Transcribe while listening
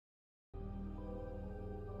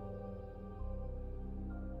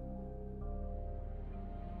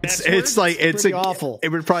It's like it's awful. It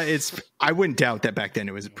would probably I wouldn't doubt that back then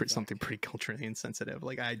it was something pretty culturally insensitive.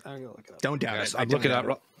 Like I don't doubt it. I'm looking at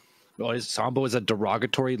it. Sambo is a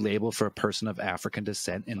derogatory label for a person of African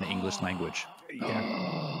descent in the English language.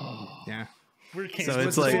 Yeah. We're so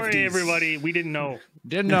it's like, sorry, everybody. We didn't know.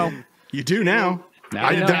 Didn't know. You do now.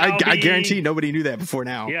 I guarantee nobody knew that before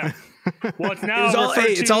now. Yeah. Well, it's now.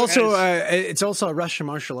 It's also a Russian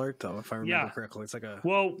martial art, though, if I remember correctly. It's like a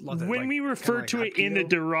when we refer to it in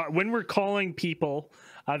the when we're calling people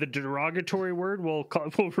the derogatory word, we'll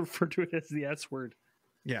refer to it as the S word.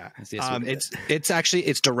 Yeah.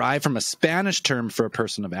 It's derived from a Spanish term for a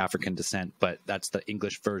person of African descent, but that's the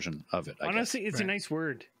English version of it. Honestly, it's a nice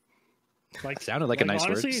word. Like it sounded like a nice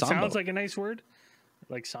honestly, word. It sounds like a nice word.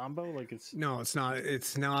 Like Sambo, like it's not.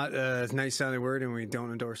 It's not a nice sounding word, and we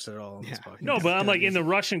don't endorse it at all. Yeah. No, but I'm like in the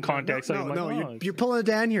Russian context. You're pulling it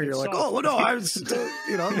down here. You're like, I was,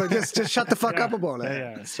 just shut the fuck up about it.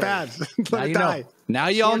 Yeah, it's bad. Let it die. Now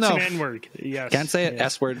you all know. N-word. Yes. Can't say it.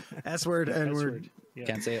 S word. S word. N word. Yeah.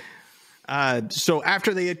 Can't say it. So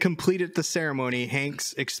after they had completed the ceremony,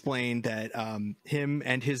 Hanks explained that him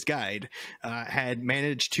and his guide had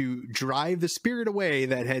managed to drive the spirit away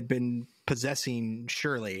that had been possessing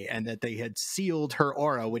Shirley, and that they had sealed her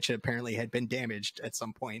aura, which apparently had been damaged at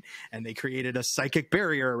some point, and they created a psychic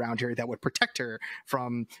barrier around her that would protect her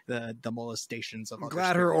from the molestations of other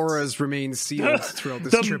glad spirits. Her auras remained sealed throughout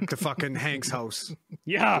this trip to fucking Hank's house.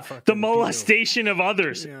 Yeah, the molestation of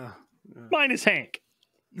others. Yeah. Minus Hank.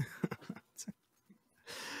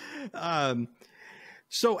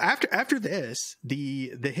 So after this,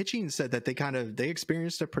 the Hitchings said that they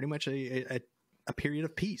experienced pretty much a period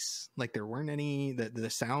of peace. Like there weren't any the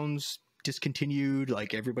sounds discontinued.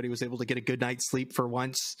 Like everybody was able to get a good night's sleep for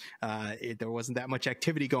once. There wasn't that much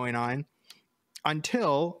activity going on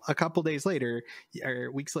until a couple days later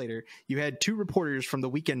or weeks later. You had two reporters from the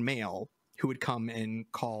Weekend Mail who would come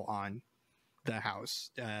and call on the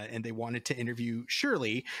house, and they wanted to interview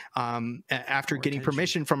Shirley after getting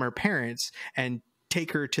permission from her parents and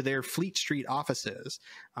take her to their Fleet Street offices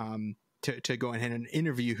to go ahead and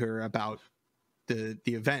interview her about the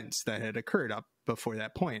events that had occurred up before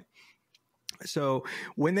that point. So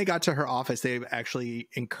when they got to her office, they actually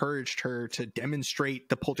encouraged her to demonstrate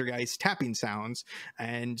the poltergeist tapping sounds.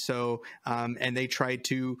 And so and they tried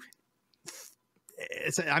to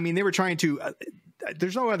they were trying to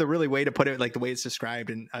there's no other really way to put it like the way it's described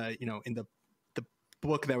in in the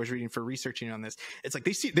book that I was reading for researching on this. It's like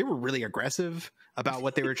they were really aggressive about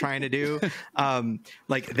what they were trying to do.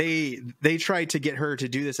 Like they tried to get her to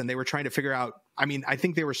do this, and they were trying to figure out, I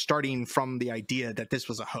think they were starting from the idea that this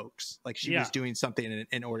was a hoax, like she was doing something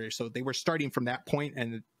in order. So they were starting from that point,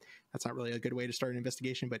 and that's not really a good way to start an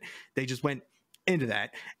investigation, but they just went into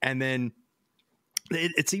that. And then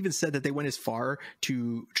it's even said that they went as far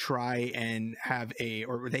to try and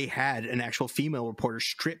they had an actual female reporter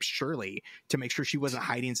strip Shirley to make sure she wasn't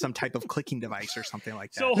hiding some type of clicking device or something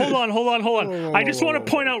like that. So hold on. I just want to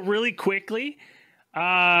point out really quickly,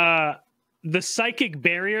 the psychic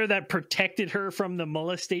barrier that protected her from the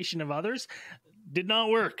molestation of others did not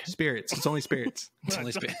work. Spirits. It's only spirits. It's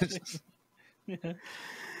only spirits. Yeah.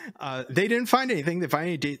 They didn't find anything. They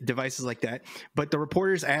find any devices like that, but the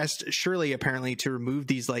reporters asked Shirley apparently to remove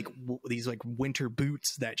these winter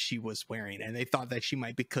boots that she was wearing, and they thought that she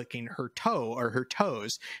might be clicking her toe or her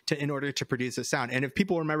toes in order to produce a sound. And if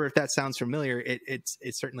people remember, if that sounds familiar, it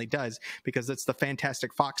certainly does, because it's the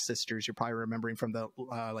Fantastic Fox sisters. You're probably remembering from the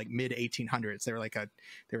mid 1800s. They were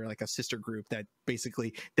like a sister group that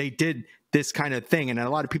basically they did this kind of thing. And a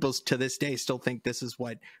lot of people to this day still think this is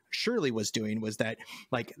what Shirley was doing, was that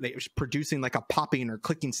like they was producing like a popping or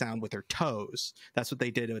clicking sound with her toes. That's what they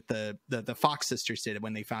did with the Fox sisters did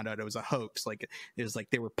when they found out it was a hoax. Like it was like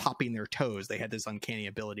they were popping their toes. They had this uncanny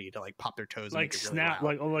ability to like pop their toes, like and snap,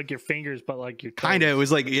 really like your fingers, but like your toes. Kind of. It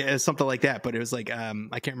was like something like that, but it was like I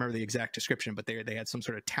can't remember the exact description, but they had some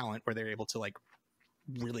sort of talent where they were able to like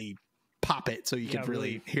really pop it so you could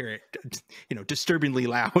really hear it, disturbingly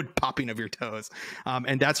loud popping of your toes.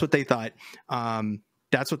 And that's what they thought.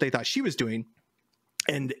 That's what they thought she was doing.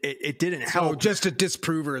 And it didn't help. Just to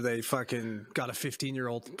disprove her, they fucking got a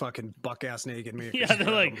 15-year-old fucking buck ass naked man. Yeah,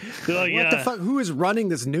 they're like, what the fuck? Who is running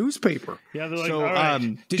this newspaper? Yeah, they're like, so, all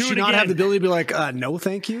right, did she not have the ability to be like, no,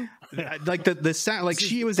 thank you? Like the sound, like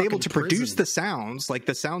she was able to produce the sounds. Like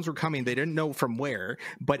the sounds were coming. They didn't know from where.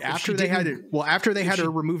 But after they had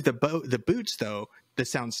her remove the boots, though, the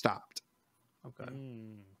sound stopped. Okay.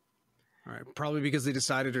 All right, probably because they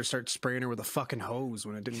decided to start spraying her with a fucking hose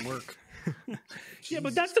when it didn't work. Yeah,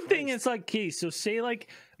 but that's the thing. It's like, okay, so say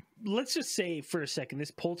like, let's just say for a second,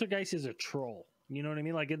 this poltergeist is a troll. You know what I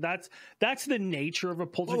mean? Like that's the nature of a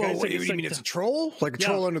Whoa, poltergeist. wait, Like, you mean it's a troll? Like a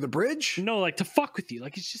troll under the bridge? No, like to fuck with you.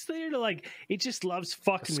 Like it's just there to like it just loves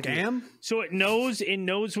fucking with you. Scam? So it knows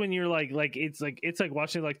when you're like it's like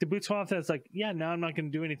watching like the boots come off. That's like, yeah, now I'm not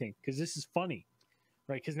going to do anything because this is funny,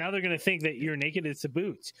 right? Because now they're going to think that you're naked. It's the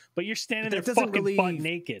boots, but you're standing there fucking butt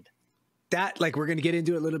naked. That like we're going to get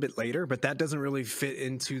into it a little bit later, but that doesn't really fit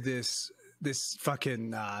into this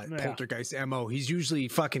fucking poltergeist MO. He's usually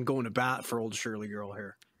fucking going to bat for old Shirley girl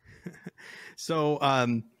here. So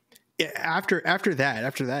after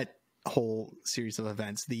that whole series of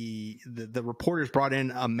events, the reporters brought in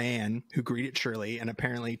a man who greeted Shirley and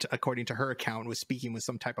apparently, according to her account, was speaking with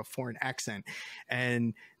some type of foreign accent.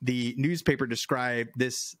 And the newspaper described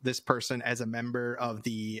this person as a member of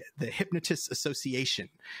the Hypnotists Association,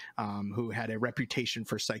 who had a reputation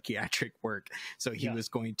for psychiatric work. So he was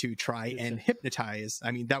going to try and hypnotize. I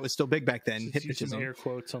mean, that was still big back then. Hypnotism. Some air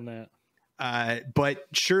quotes on that. But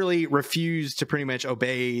Shirley refused to pretty much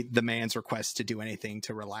obey the man's request to do anything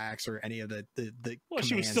to relax or any of the well,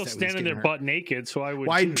 she was still standing there butt naked, so I would.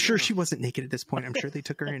 Well, I'm sure she wasn't naked at this point. I'm sure they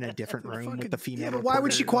took her in a different room with the female. Yeah, but why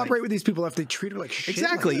would she cooperate with these people if they treat her like shit?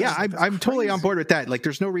 Exactly. Like yeah, I'm totally on board with that. Like,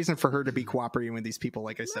 there's no reason for her to be cooperating with these people.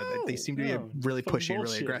 Like I said, they seem to be really pushy,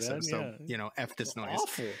 really aggressive. Man, so F this noise.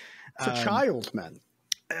 Awful. It's a child, man.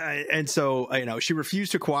 And so, she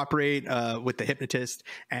refused to cooperate with the hypnotist,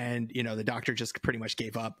 and the doctor just pretty much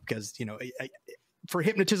gave up because for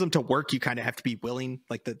hypnotism to work, you kind of have to be willing.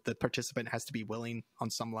 Like the participant has to be willing on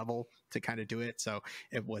some level to kind of do it. So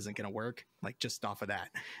it wasn't going to work. Like just off of that.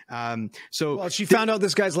 So she found out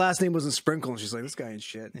this guy's last name wasn't Sprinkle, and she's like, "This guy ain't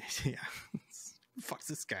shit." Yeah, fuck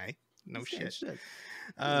this guy. No shit.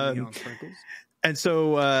 Sprinkles. And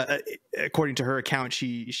so, according to her account,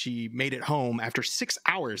 she made it home after 6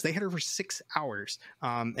 hours. They had her for 6 hours,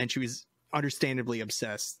 and she was understandably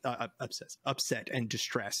upset and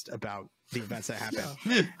distressed about the events that happened.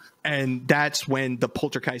 Yeah. And that's when the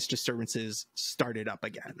poltergeist disturbances started up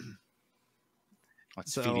again.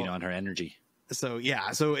 It's feeding on her energy. So yeah,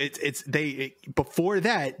 so before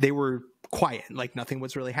that they were quiet, like nothing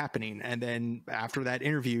was really happening, and then after that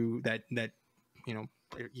interview, that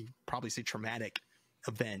you probably say traumatic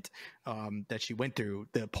event that she went through,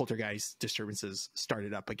 the poltergeist disturbances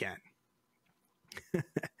started up again.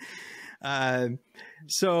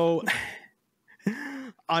 So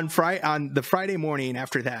on the Friday morning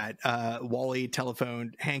after that, Wally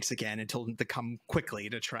telephoned Hanks again and told him to come quickly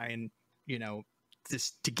to try and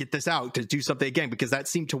just to get this out, to do something again, because that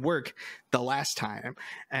seemed to work the last time.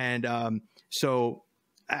 And so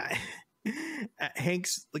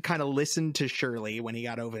Hanks kind of listened to Shirley when he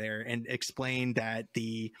got over there and explained that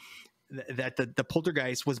the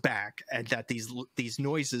poltergeist was back and that these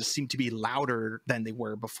noises seemed to be louder than they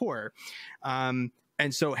were before. And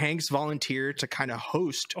so Hanks volunteered to kind of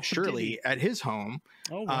host Shirley at his home.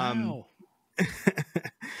 Oh, wow.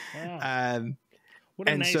 Wow. What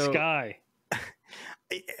a nice guy.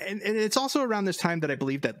 And it's also around this time that I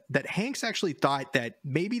believe that Hanks actually thought that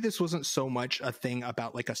maybe this wasn't so much a thing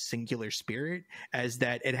about like a singular spirit as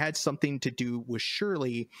that it had something to do with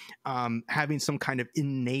Shirley having some kind of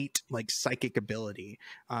innate like psychic ability.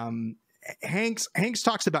 Hanks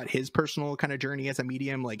talks about his personal kind of journey as a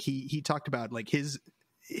medium. Like he talked about like his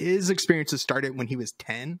experiences started when he was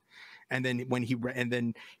 10. And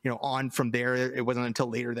then on from there, it wasn't until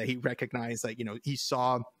later that he recognized that, he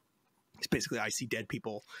saw, it's basically, I see dead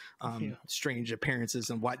people, strange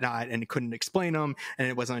appearances and whatnot, and couldn't explain them. And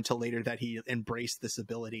it wasn't until later that he embraced this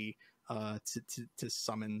ability to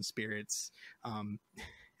summon spirits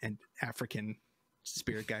and African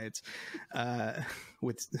spirit guides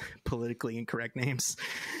with politically incorrect names.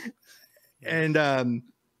 And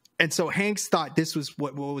so Hanks thought this was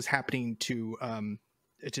what was happening to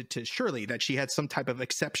Shirley, that she had some type of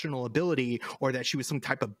exceptional ability, or that she was some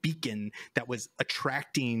type of beacon that was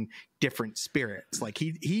attracting different spirits. Like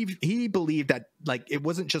he believed that like it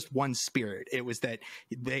wasn't just one spirit, it was that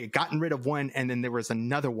they had gotten rid of one and then there was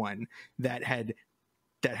another one that had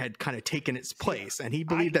kind of taken its place. And he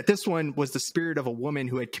believed that this one was the spirit of a woman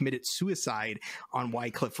who had committed suicide on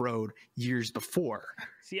Wycliffe Road years before.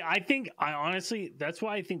 See, I honestly, that's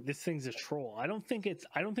why I think this thing's a troll. I don't think it's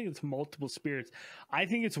multiple spirits. I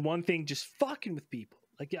think it's one thing just fucking with people.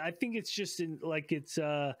 Like, I think it's just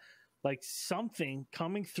like something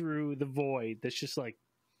coming through the void that's just like,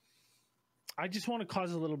 I just want to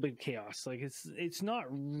cause a little bit of chaos. Like, it's not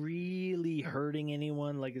really hurting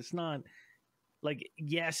anyone. Like, it's not, like,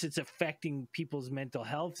 yes, it's affecting people's mental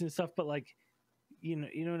health and stuff, but like, you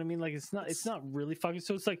know what I mean? Like, it's not really fucking.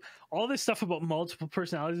 So it's like all this stuff about multiple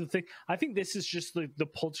personalities and thing. I think this is just the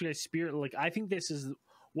poltergeist spirit. Like, I think this is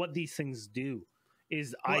what these things do.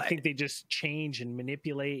 I think they just change and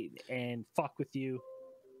manipulate and fuck with you.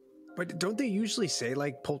 But don't they usually say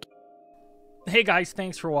like Hey guys,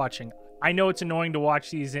 thanks for watching. I know it's annoying to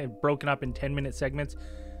watch these broken up in 10-minute segments,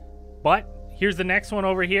 but here's the next one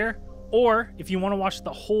over here. Or if you want to watch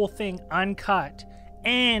the whole thing uncut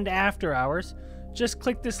and after hours, just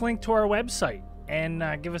click this link to our website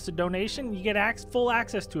and give us a donation. You get full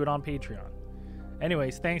access to it on Patreon.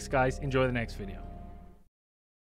 Anyways, thanks guys. Enjoy the next video.